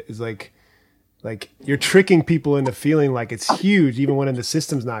old shit is like you're tricking people into feeling like it's huge, even when the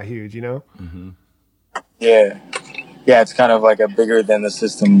system's not huge. You know? Mm-hmm. Yeah, it's kind of like a bigger than the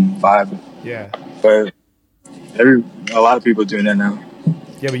system vibe. Yeah, But a lot of people doing that now.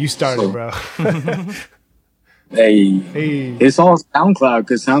 yeah, but you started, bro. Hey, it's all SoundCloud,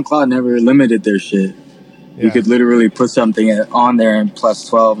 because SoundCloud never limited their shit. Yeah. You could literally put something on there and plus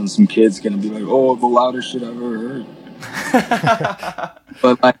 12, and some kid's gonna be like, "Oh, the loudest shit I've ever heard."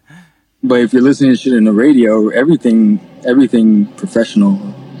 but if you're listening to shit in the radio, everything professional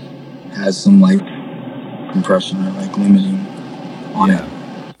has some like compression or like limiting on it.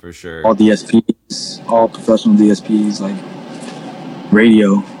 For sure. All DSPs, all professional DSPs, like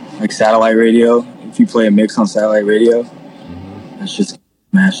radio, like satellite radio. If you play a mix on satellite radio, that's just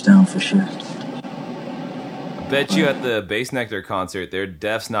mashed down for sure. I bet you at the Bass Nectar concert, their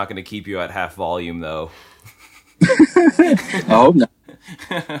def's not going to keep you at half volume, though. I hope not.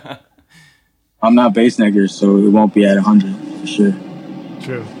 I'm not Bass Nectar, so it won't be at 100 for sure.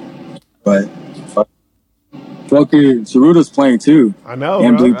 True. But fucking Saruda's playing too. I know,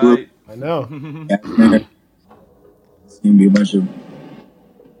 and bro. Bleak Blue. Right. I know. Yeah, it's gonna be a bunch of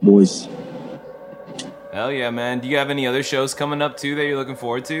boys. Hell yeah, man. Do you have any other shows coming up, too, that you're looking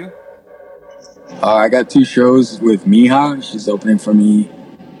forward to? I got 2 shows with Miha. She's opening for me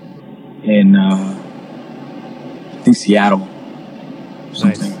in, I think, Seattle. Or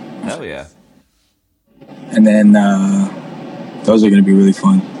something. Nice. Hell yeah. And then those are going to be really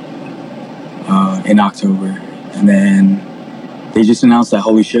fun in October. And then they just announced that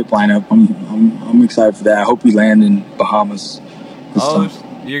Holy Ship lineup. I'm excited for that. I hope we land in Bahamas this time.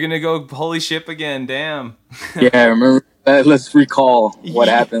 You're going to go Holy Ship again. Damn. Yeah, remember that? Let's recall what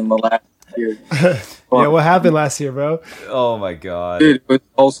happened the last year. Yeah, what happened last year, bro? Oh, my God. Dude, with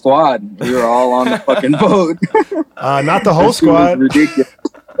the whole squad, we were all on the fucking boat. Not the whole This shit was squad. ridiculous.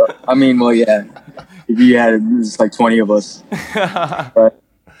 I mean, well, yeah. If you had just like 20 of us. But,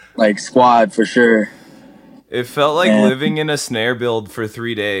 like, squad for sure. It felt like living in a snare build for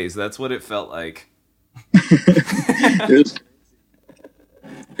 3 days. That's what it felt like.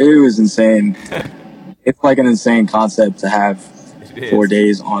 It was insane. It's like an insane concept to have 4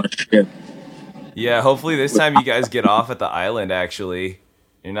 days on a ship. Yeah, hopefully this time you guys get off at the island, actually.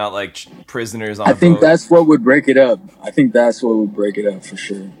 You're not like prisoners on a I think boat. that's what would break it up. I think that's what would break it up for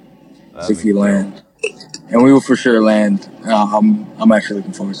sure. If you land. And we will for sure land. I'm actually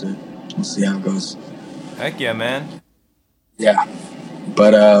looking forward to it. We'll see how it goes. Heck yeah, man. Yeah.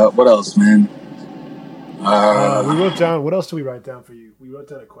 But what else, man? We wrote down. What else do we write down for you? We wrote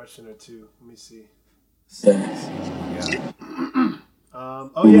down a question or two. Let me see. Yeah.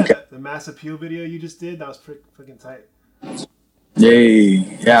 The Mass Appeal video you just did. That was freaking tight.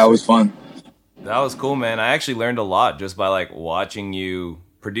 Yay. Yeah, it was fun. That was cool, man. I actually learned a lot just by like watching you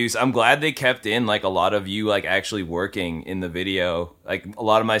produce. I'm glad they kept in like a lot of you like actually working in the video. Like a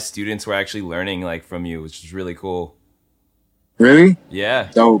lot of my students were actually learning like from you, which is really cool. Really? Yeah.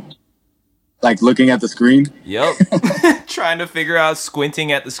 Dope. Like looking at the screen? Yep. Trying to figure out,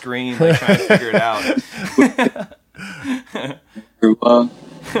 squinting at the screen, like trying to figure it out.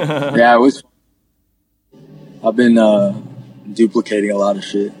 Yeah, it was. I've been duplicating a lot of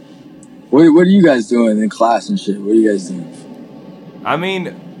shit. What are you guys doing in class and shit? What are you guys doing? I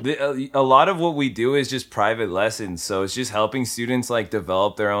mean, a lot of what we do is just private lessons, so it's just helping students like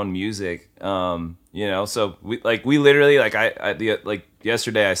develop their own music. You know, so we literally like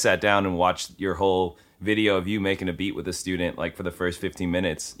yesterday I sat down and watched your whole video of you making a beat with a student like for the first 15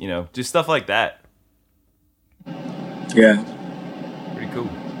 minutes. You know, just stuff like that. Yeah. Pretty cool.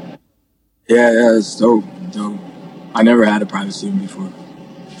 Yeah, it's dope. I never had a private student before.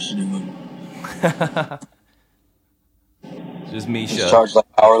 Should do one. Just Misha. Just charge like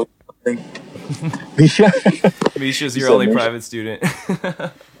hourly thing. Misha? Misha's your only Misha? private student.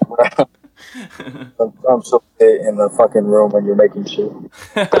 I'm so in the fucking room when you're making shit.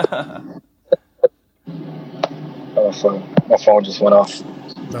 My phone just went off.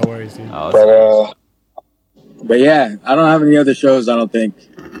 No worries, dude. Oh, But yeah, I don't have any other shows, I don't think.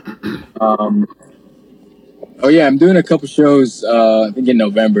 Oh yeah, I'm doing a couple shows. I think in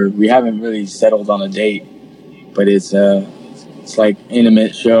November. We haven't really settled on a date, but it's like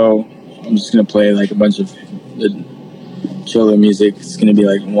intimate show. I'm just gonna play like a bunch of the chiller music. It's gonna be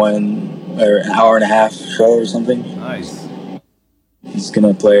like 1 or an hour and a half show or something. Nice. He's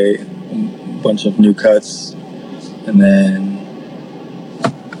gonna play a bunch of new cuts, and then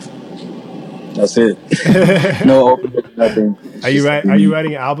that's it. No open, nothing. Are you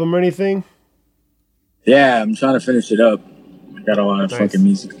writing an album or anything? Yeah, I'm trying to finish it up. I got a lot of fucking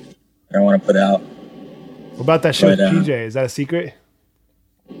music I want to put out. What about that show with PJ? Is that a secret?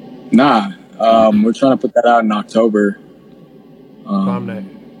 Nah. We're trying to put that out in October. Prom night.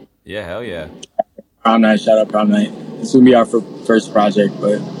 Yeah, hell yeah. Prom night, shout out Prom night. This will be our first project,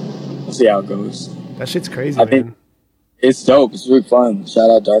 but we'll see how it goes. That shit's crazy, man. Think it's dope. It's really fun. Shout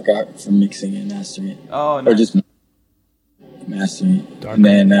out Dark Art for mixing and mastering it. Oh, nice. Or just mastering it. Dark and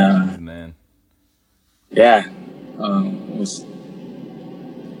then, man. Yeah.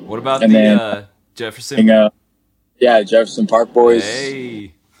 What about the Jefferson? Yeah, Jefferson Park Boys.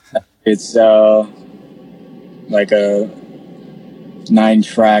 Hey. It's like a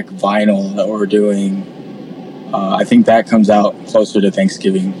 9-track vinyl that we're doing. I think that comes out closer to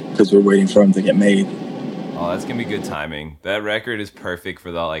Thanksgiving because we're waiting for them to get made. Oh, that's gonna be good timing. That record is perfect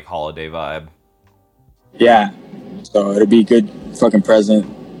for the like holiday vibe. Yeah, so it'll be a good fucking present.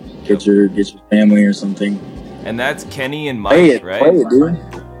 Get your family or something. And that's Kenny and Mike, right? Play it, dude.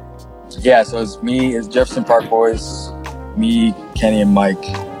 Yeah, so it's Jefferson Park Boys, me, Kenny, and Mike.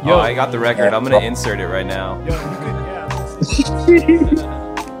 Yo, I got the record. I'm gonna insert it right now. Yo, you could, yeah.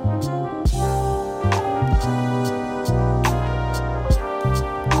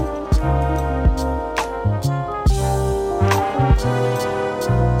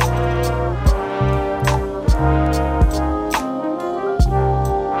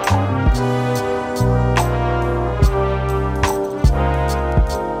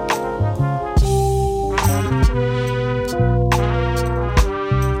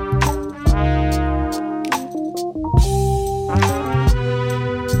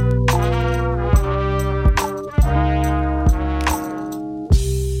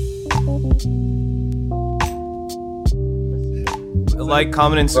 Like,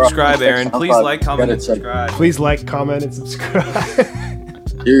 comment, and subscribe, Aaron. Please like, comment, and subscribe. Please like, comment, and subscribe.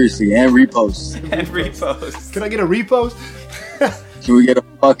 Seriously, and repost. And repost. Can I get a repost? Can we get a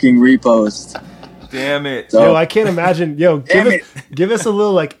fucking repost? Damn it. Yo, I can't imagine. Yo, give us a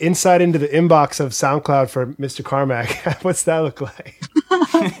little like insight into the inbox of SoundCloud for Mr. Carmack. What's that look like?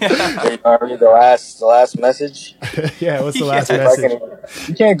 The last message. Yeah, what's the last message?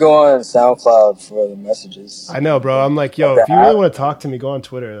 You can't go on SoundCloud for the messages. I know, bro. I'm like, yo, if you really want to talk to me, go on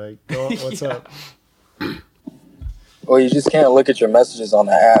Twitter. Like, what's up? Well, you just can't look at your messages on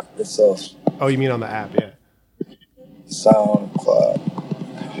the app itself. Oh, you mean on the app? Yeah. SoundCloud.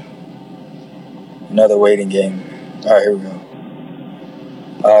 Another waiting game. All right, here we go.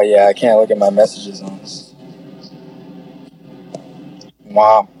 Oh yeah, I can't look at my messages on this.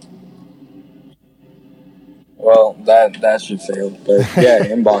 Wow. Well, that should fail. But yeah,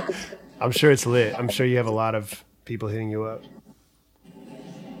 inbox. I'm sure it's lit. I'm sure you have a lot of people hitting you up.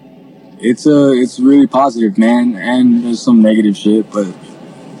 It's really positive, man. And there's some negative shit, but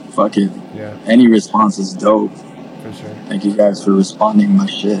fuck it. Yeah. Any response is dope. For sure. Thank you guys for responding to my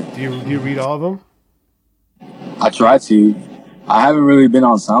shit. Do you read all of them? I try to. I haven't really been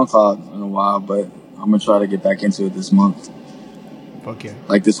on SoundCloud in a while, but I'm gonna try to get back into it this month. Fuck yeah.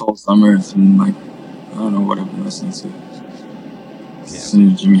 Like this whole summer, it's been like, I don't know what I've been listening to.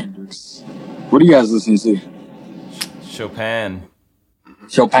 Listening to Jimi Hendrix. What are you guys listening to? Chopin.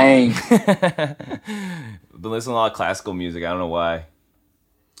 Chopin. Been listening to a lot of classical music. I don't know why.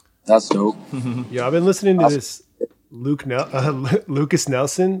 That's dope. Yo, I've been listening to this Lucas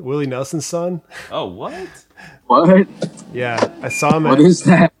Nelson, Willie Nelson's son. Oh, what? What? Yeah, I saw him. What is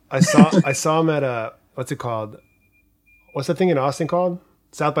that? I saw him at what's it called? What's the thing in Austin called?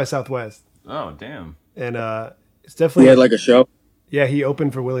 South by Southwest. Oh, damn. And it's definitely. He had like a show. Yeah, he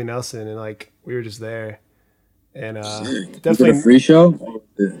opened for Willie Nelson, and like we were just there. And definitely a free show.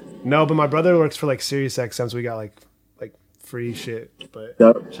 No, but my brother works for like SiriusXM, so we got like free shit. But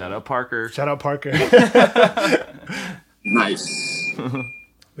shout out Parker. Shout out Parker. Nice.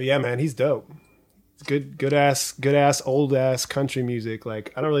 But yeah, man, he's dope. It's good ass old ass country music.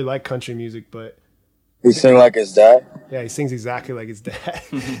 Like I don't really like country music, but he sing like his dad. Yeah, he sings exactly like his dad.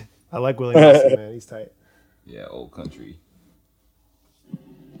 I like Willie Nelson, man. He's tight. Yeah, old country.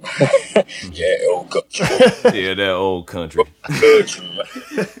 Yeah, old country. Yeah, that old country.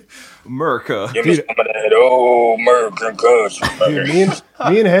 America. Give me some of that old American country. Dude,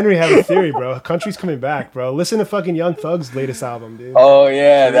 me and Henry have a theory, bro. Country's coming back, bro. Listen to fucking Young Thug's latest album, dude. Oh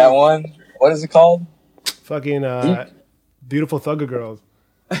yeah, that one. What is it called? Fucking Beautiful Thugger Girls.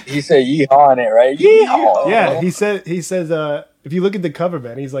 He said yeehaw in it, right? Yeehaw. Yeah, he says if you look at the cover,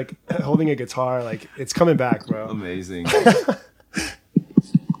 man, he's like holding a guitar, like it's coming back, bro. Amazing.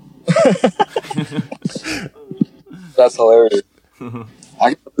 That's hilarious.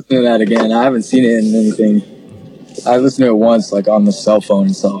 I can listen to that again. I haven't seen it in anything. I listened to it once, like on the cell phone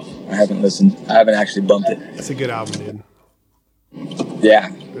and stuff. I haven't actually bumped it. It's a good album, dude. Yeah.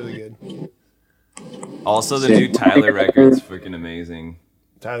 Really good. Also, the new Tyler record's freaking amazing.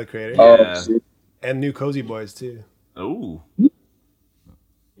 Tyler Creator. Yeah. And new Cozy Boys, too. Oh.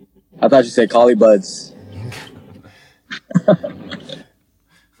 I thought you said Collie Buds.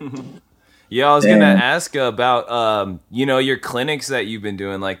 Yeah, I was gonna ask about your clinics that you've been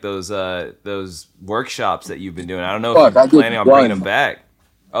doing, like those workshops that you've been doing. I don't know if you're planning on bringing them back.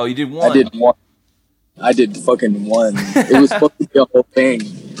 Oh, you did one. I did one. I did fucking one. It was supposed to be a whole thing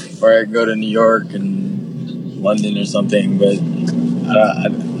where I go to New York and London or something, but I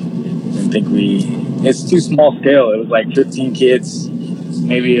didn't think it's too small scale. It was like 15 kids.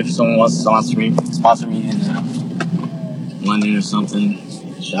 Maybe if someone wants to sponsor me in London or something,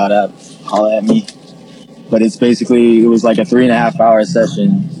 shout out, holla at me. But it was like a 3.5 hour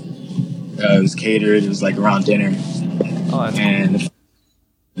session. It was catered. It was like around dinner. Oh, that's and cool.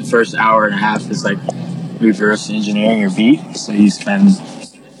 The first hour and a half is like reverse engineering your beat. So you spend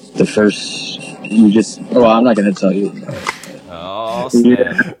the first, I'm not going to tell you. Oh, snap.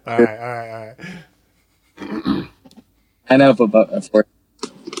 Yeah. All right. Enough about it.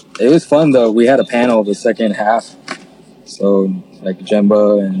 It was fun though. We had a panel the second half. So like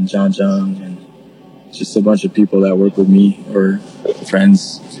Jemba and John and just a bunch of people that work with me or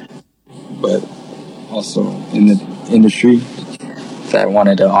friends, but also in the industry that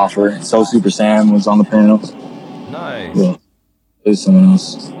wanted to offer. So Super Sam was on the panel. Nice. Well, it was someone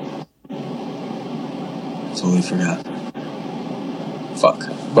else. Totally forgot. Fuck.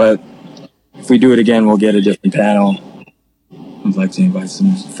 But if we do it again, we'll get a different panel. I'd like to invite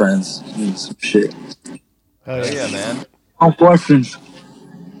some friends, do some shit. Oh yeah, man. All questions.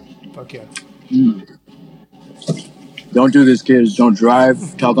 Fuck yeah. Don't do this, kids. Don't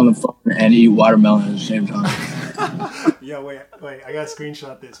drive, talk on the phone, and eat watermelon at the same time. Yo, wait. I gotta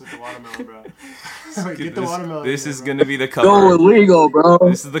screenshot this with the watermelon, bro. Wait, get the watermelon. This is bro. gonna be the cover. So illegal, bro.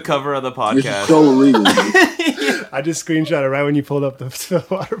 This is the cover of the podcast. This is so illegal. I just screenshot it right when you pulled up the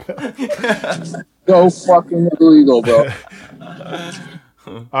watermelon. So fucking illegal, bro.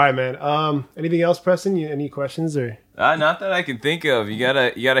 All right, man. Anything else, Preston? Any questions or? Not that I can think of. You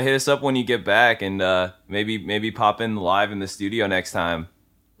gotta hit us up when you get back, and maybe pop in live in the studio next time.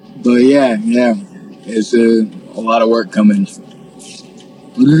 But yeah, it's a lot of work coming.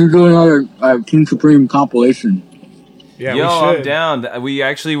 We're doing another Team Supreme compilation. Yeah, yo, we should. I'm down. We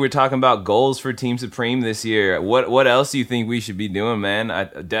actually were talking about goals for Team Supreme this year. What else do you think we should be doing, man? I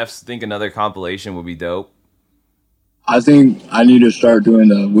think another compilation would be dope. I think I need to start doing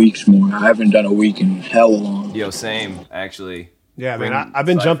the weeks more. I haven't done a week in hell long. Yo, same, actually. Yeah, man. I've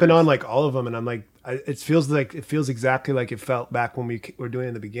been jumping on like all of them, and I'm like, it feels exactly like it felt back when we were doing it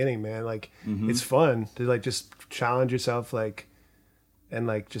in the beginning, man. Like, It's fun to like just challenge yourself, like, and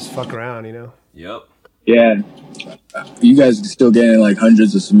like just fuck around, you know? Yep. Yeah. You guys are still getting like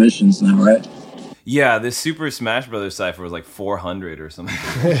hundreds of submissions now, right? Yeah, this Super Smash Brothers cypher was like 400 or something.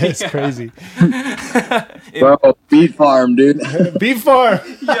 It's crazy. Bro, Beat Farm, dude. Beat Farm.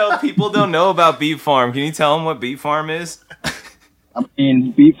 Yo, people don't know about Beat Farm. Can you tell them what Beat Farm is? I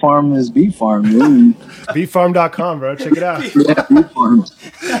mean, Beat Farm is Beat Farm, dude. Beatfarm.com, bro. Check it out. Yeah, Beat Farm.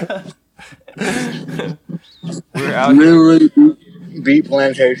 We're out literally beat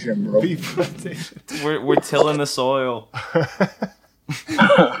plantation, bro. Beat Plantation. We're tilling the soil.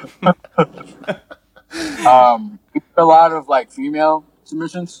 A lot of like female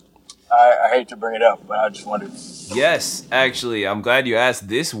submissions. I hate to bring it up, but I just wanted. Yes, actually, I'm glad you asked.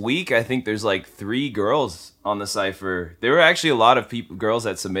 This week, I think there's like 3 girls on the cipher. There were actually a lot of girls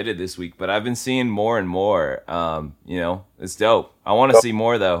that submitted this week, but I've been seeing more and more. It's dope. I want to see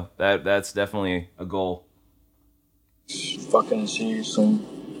more though. That's definitely a goal. Fucking see you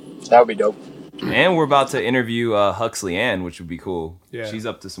soon. That would be dope. And we're about to interview Huxley Ann, which would be cool. Yeah. She's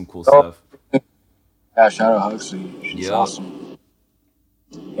up to some cool stuff. Yeah, shout out Huxley. She's Yep. awesome.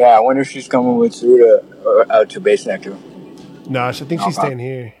 Yeah, I wonder if she's coming with Suda or out to Bass Nectar. No, I think she's staying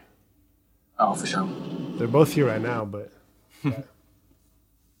here. Oh, for sure. They're both here right now, but. Yeah.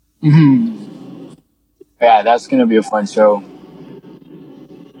 Mm-hmm. Yeah, that's gonna be a fun show.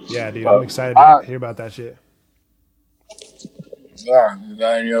 Yeah, dude, I'm excited to hear about that shit. Yeah, you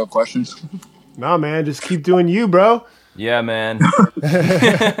got any other questions? Nah, man, just keep doing you, bro. Yeah, man.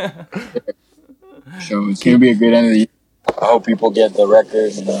 So it's gonna be a good end of the year. I hope people get the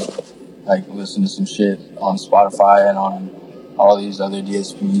record and like listen to some shit on Spotify and on all these other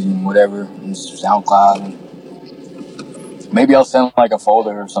DSPs and whatever, and SoundCloud. And maybe I'll send like a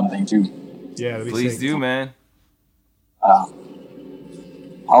folder or something too. Yeah, please do, man. I'll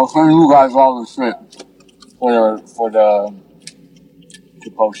send you guys all the shit for the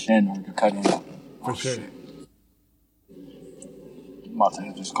to post in or to cut in. For sure. Shit. I'm about to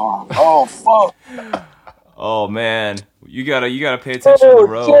hit this car. Oh fuck! Oh man, you gotta pay attention to the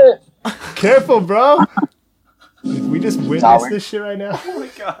road. Shit. Careful, bro. We just witnessed this shit right now. Oh my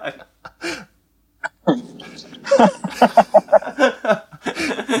god.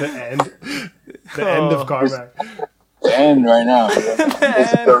 The end of Carmack. The end right now.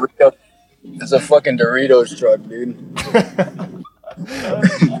 It's a fucking Doritos truck, dude.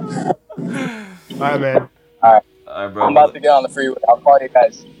 All right, man. All right, bro. I'm about to get on the freeway. I'll call you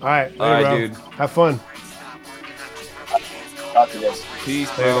guys. All right, bro. Dude. Have fun. Talk to you guys.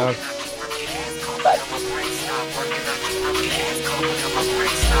 Peace, bro. Bye.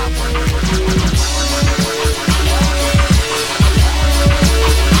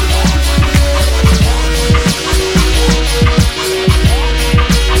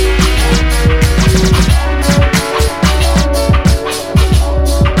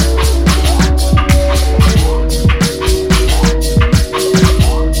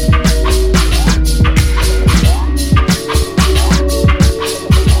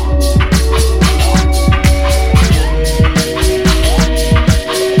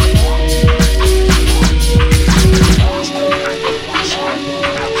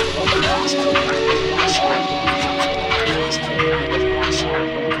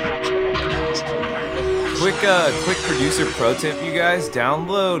 Quick producer pro tip, you guys.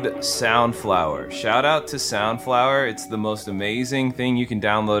 Download Soundflower. Shout out to Soundflower. It's the most amazing thing you can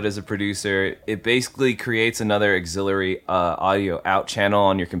download as a producer. It basically creates another auxiliary audio out channel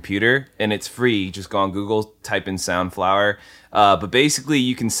on your computer, and it's free. Just go on Google, type in Soundflower. But basically,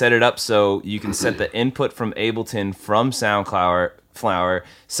 you can set it up so you can set the input from Ableton from Soundflower,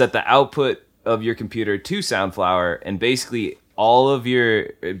 set the output of your computer to Soundflower, and basically all of your,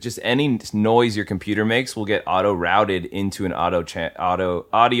 just any noise your computer makes will get auto-routed into an audio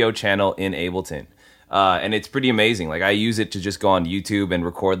channel in Ableton. And it's pretty amazing. Like, I use it to just go on YouTube and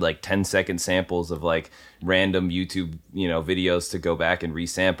record like 10-second samples of like random YouTube, videos to go back and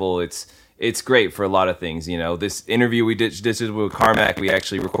resample. It's great for a lot of things. This interview we did with Carmack, we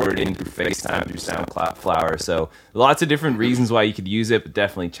actually recorded it through FaceTime through Soundflower. So lots of different reasons why you could use it, but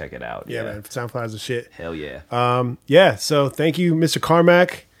definitely check it out. Yeah, man, Soundflower's the shit. Hell yeah. Yeah. So thank you, Mr.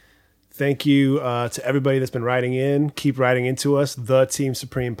 Carmack. Thank you to everybody that's been writing in. Keep writing into us.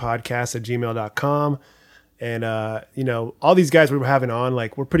 theteamsupremepodcast@gmail.com. And all these guys we're having on,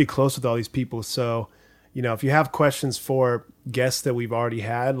 like, we're pretty close with all these people. So, if you have questions for guests that we've already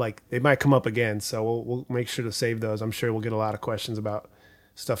had, like, they might come up again. So we'll make sure to save those. I'm sure we'll get a lot of questions about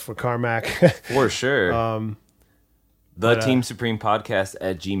stuff for Carmack. For sure.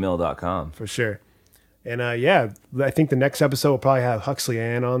 theteamsupremepodcast@gmail.com. For sure. And I think the next episode will probably have Huxley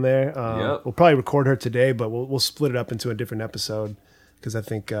Ann on there. Yep. We'll probably record her today, but we'll split it up into a different episode because I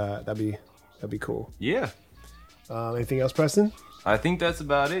think that'd be cool. Yeah. Anything else, Preston? I think that's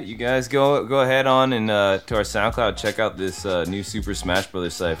about it. You guys go ahead on and to our SoundCloud, check out this new Super Smash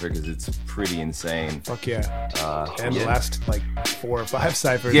Brothers cypher because it's pretty insane. Fuck yeah. And yeah. The last 4 or 5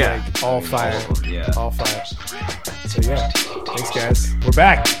 ciphers, like all fire. All fire. So yeah, thanks guys. We're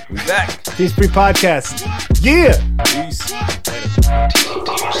back. Team Supreme Podcast. Yeah. Peace.